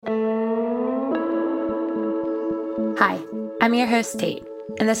Hi, I'm your host, Tate,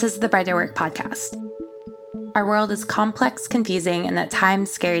 and this is the Brighter Work podcast. Our world is complex, confusing, and at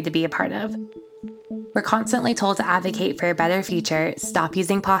times scary to be a part of. We're constantly told to advocate for a better future, stop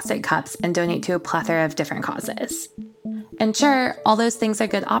using plastic cups, and donate to a plethora of different causes. And sure, all those things are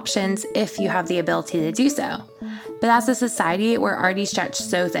good options if you have the ability to do so. But as a society, we're already stretched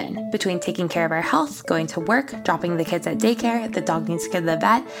so thin between taking care of our health, going to work, dropping the kids at daycare, the dog needs to go to the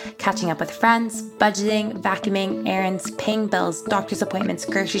vet, catching up with friends, budgeting, vacuuming, errands, paying bills, doctor's appointments,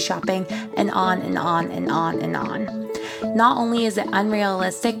 grocery shopping, and on and on and on and on. Not only is it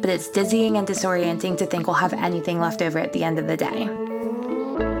unrealistic, but it's dizzying and disorienting to think we'll have anything left over at the end of the day.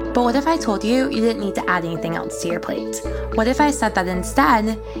 But what if I told you you didn't need to add anything else to your plate? What if I said that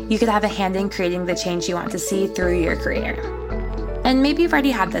instead, you could have a hand in creating the change you want to see through your career? And maybe you've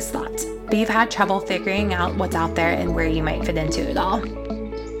already had this thought, but you've had trouble figuring out what's out there and where you might fit into it all.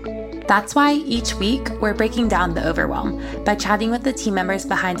 That's why each week we're breaking down the overwhelm by chatting with the team members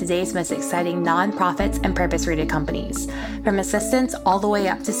behind today's most exciting nonprofits and purpose-rooted companies. From assistants all the way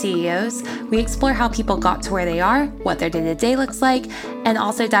up to CEOs, we explore how people got to where they are, what their day-to-day looks like, and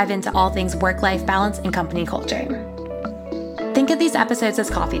also dive into all things work-life balance and company culture. Think of these episodes as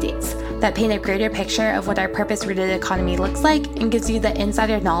coffee dates that paint a greater picture of what our purpose-rooted economy looks like and gives you the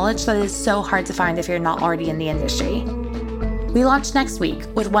insider knowledge that is so hard to find if you're not already in the industry. We launch next week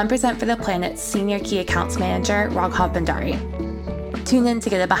with 1% for the Planet's Senior Key Accounts Manager, Raghav Bhandari. Tune in to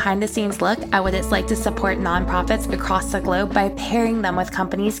get a behind-the-scenes look at what it's like to support nonprofits across the globe by pairing them with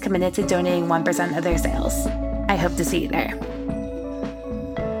companies committed to donating 1% of their sales. I hope to see you there.